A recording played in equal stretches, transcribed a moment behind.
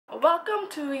Welcome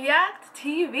to React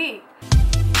TV.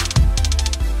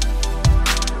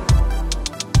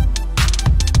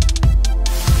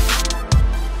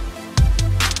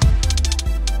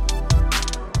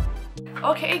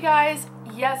 Okay guys,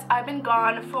 yes, I've been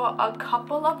gone for a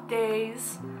couple of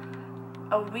days,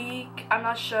 a week, I'm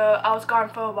not sure. I was gone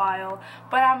for a while,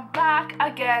 but I'm back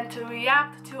again to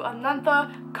react to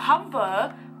another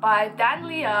cover by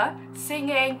DANELIYA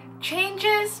singing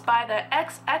Changes by the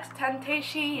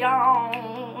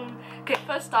xxxtentacion. Okay,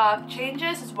 first off,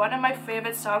 Changes is one of my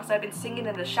favorite songs. I've been singing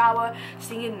in the shower,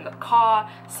 singing in the car,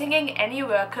 singing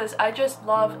anywhere because I just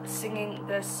love singing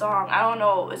this song. I don't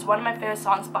know, it's one of my favorite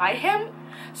songs by him,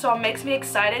 so it makes me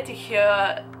excited to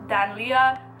hear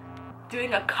DANELIYA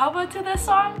doing a cover to this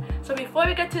song. So before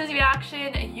we get to this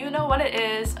reaction, you know what it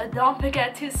is. Don't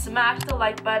forget to smash the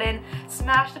like button,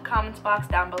 smash the comments box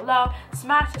down below,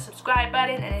 smash the subscribe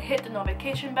button, and hit the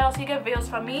notification bell so you get videos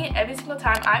from me every single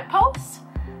time I post.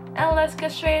 And let's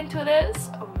get straight into this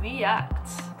react.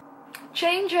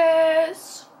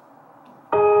 Changes.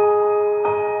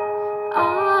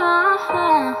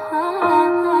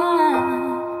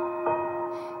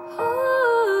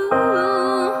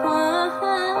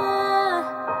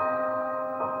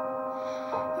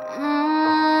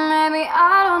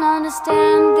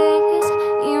 Understand this,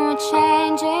 you are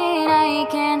changing, I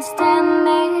can't stand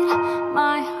it.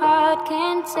 My heart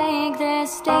can't take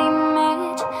this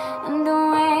damage, and the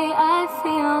way I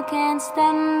feel can't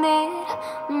stand it.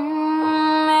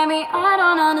 Maybe I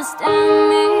don't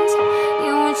understand this,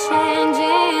 you are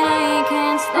changing, I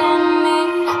can't stand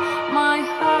it. My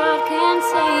heart can't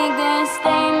take this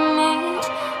damage,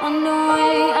 and the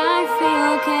way I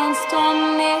feel can't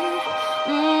stand it.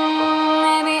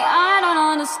 Maybe I don't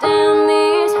understand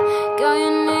this. Girl,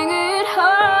 you make it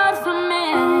hard for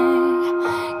me.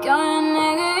 Girl, you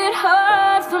make it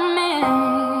hard for me.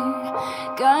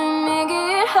 Girl, you make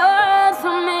it hard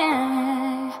for me.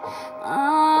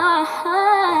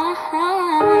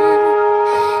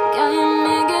 Girl, you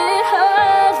make it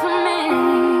hard for me.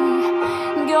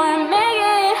 Girl, you make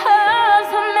it hard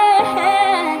for me.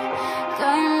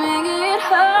 Girl, you make it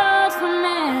hard for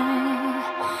me.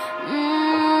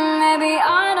 Maybe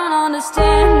I don't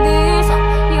understand this.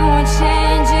 You are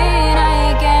changing, I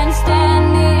can't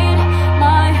stand it.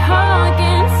 My heart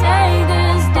can't take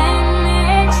this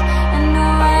damage, and the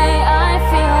way I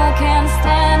feel can't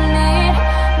stand it.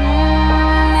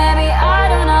 Maybe I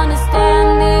don't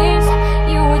understand this.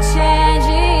 You are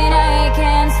changing, I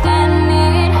can't stand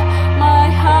it. My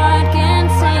heart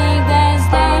can't take this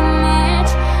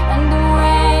damage, and the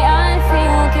way I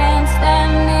feel can't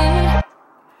stand it.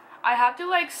 I have to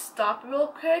like stop real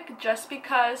quick just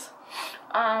because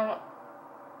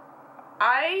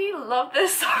I love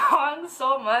this song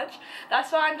so much.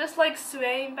 That's why I'm just like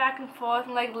swaying back and forth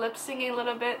and like lip singing a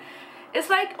little bit. It's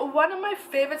like one of my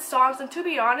favorite songs, and to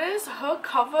be honest, her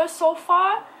cover so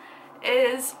far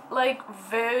is like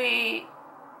very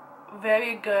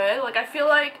good. Like I feel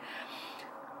like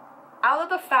out of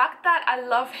the fact that I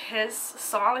love his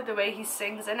song, like the way he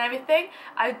sings and everything,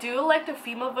 I do like the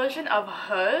female version of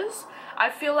hers. I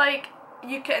feel like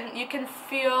you can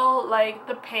feel like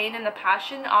the pain and the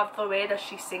passion of the way that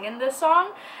she's singing this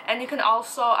song, and you can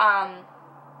also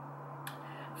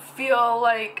feel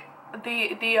like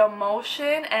the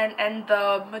emotion and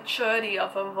the maturity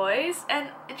of her voice,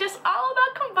 and it just all of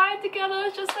that combined together.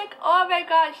 It's just like, oh my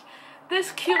gosh,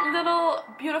 this cute little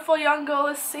beautiful young girl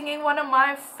is singing one of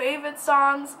my favorite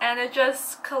songs, and it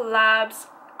just collabs,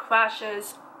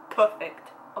 crashes,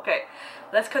 perfect. Okay,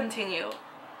 let's continue.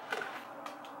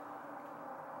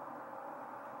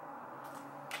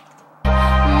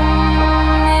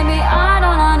 Maybe I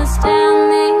don't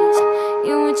understand this.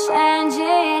 You are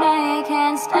changing, I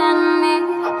can't stand it.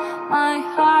 My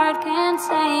heart can't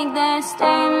take this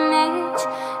damage,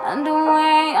 and the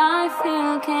way I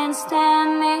feel can't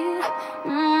stand it.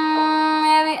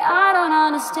 Maybe I don't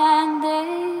understand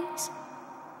this.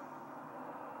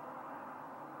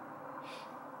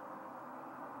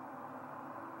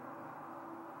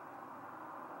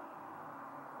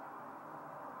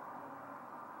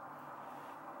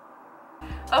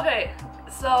 Okay,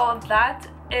 so that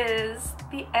is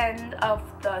the end of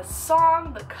the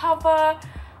song, the cover.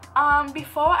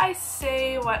 Before I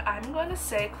say what I'm going to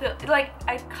say, like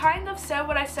I kind of said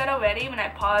what I said already when I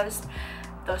paused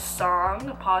the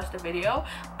song, paused the video,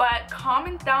 but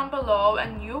comment down below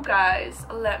and you guys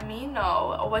let me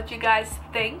know what you guys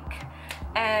think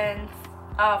and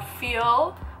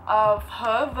feel of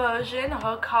her version,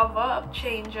 her cover of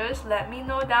Changes. Let me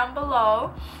know down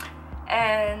below.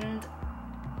 And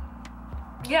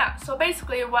yeah, so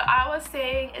basically what I was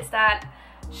saying is that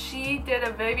she did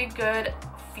a very good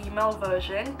female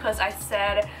version because I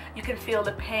said you can feel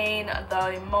the pain,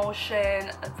 the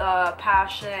emotion, the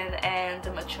passion, and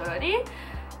the maturity.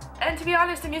 And to be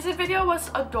honest, the music video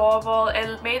was adorable.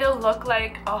 It made it look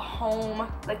like a home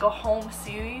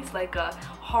series, like a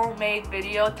homemade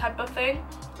video type of thing,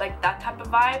 like that type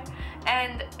of vibe.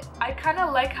 And I kind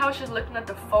of like how she's looking at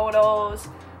the photos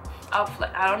of,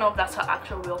 like, I don't know if that's her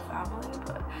actual real family,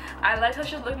 but I like how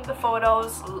she's looking at the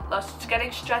photos,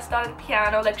 getting stressed out at the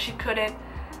piano, like she couldn't,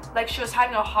 like she was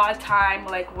having a hard time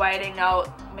like writing out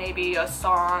maybe a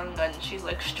song, and she's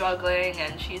like struggling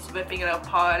and she's ripping it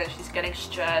apart and she's getting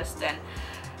stressed and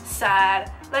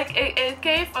sad. Like it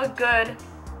gave a good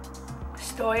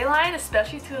storyline,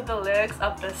 especially to the lyrics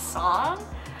of the song.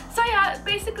 So yeah,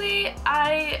 basically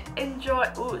I enjoy.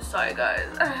 Ooh, sorry guys.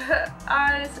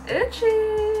 Eyes itchy.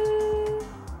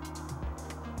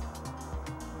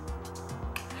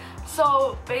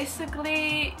 So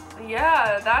basically,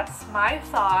 yeah, that's my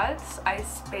thoughts. I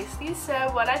basically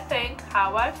said what I think,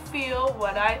 how I feel,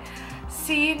 what I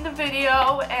see in the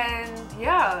video, and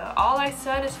yeah, all I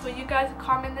said is for you guys to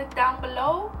comment it down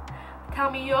below.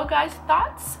 Tell me your guys'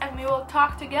 thoughts and we will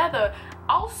talk together.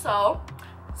 Also,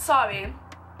 sorry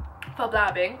for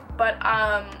blabbing, but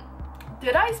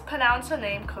did I pronounce her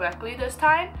name correctly this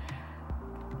time?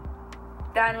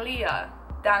 DANELIYA.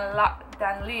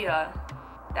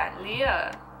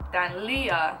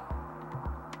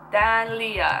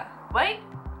 Wait,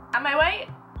 am I right?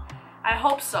 I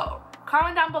hope so.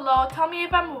 Comment down below, tell me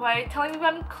if I'm right, tell me if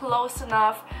I'm close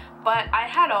enough. But I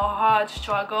had a hard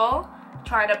struggle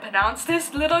trying to pronounce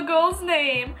this little girl's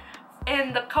name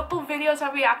in the couple videos I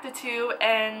reacted to,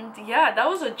 and yeah, that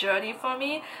was a journey for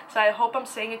me, so I hope I'm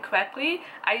saying it correctly.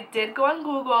 I did go on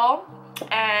Google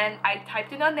and I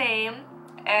typed in her name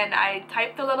and I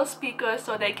typed the little speaker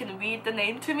so they can read the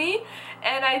name to me,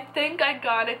 and I think I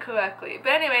got it correctly.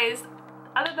 But anyways,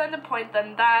 other than the point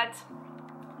than that,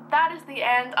 that is the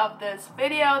end of this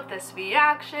video, this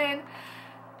reaction.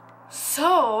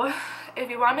 So if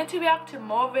you want me to react to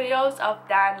more videos of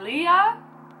DANELIYA,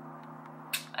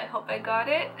 I hope I got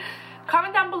it.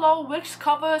 Comment down below which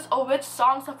covers or which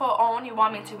songs of her own you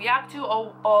want me to react to,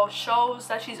 or shows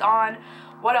that she's on,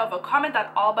 whatever. Comment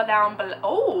that all down below.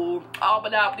 Oh, all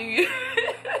down below.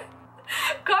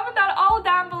 Comment that all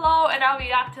down below and I'll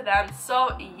react to them.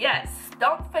 So yes,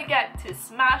 don't forget to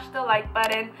smash the like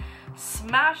button,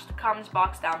 smash the comments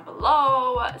box down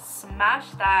below, smash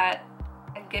that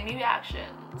and give me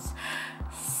reactions.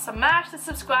 Smash the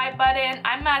subscribe button.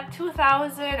 I'm at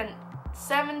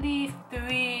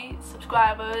 2,073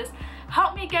 subscribers.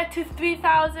 Help me get to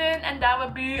 3,000 and that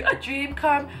would be a dream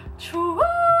come true.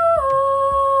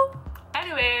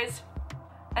 Anyways,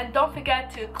 and don't forget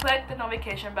to click the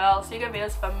notification bell so you get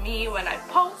videos from me when I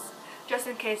post, just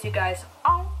in case you guys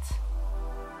aren't.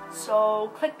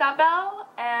 So click that bell,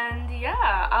 and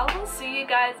yeah, I will see you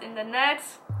guys in the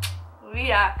next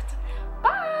react.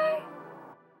 Bye!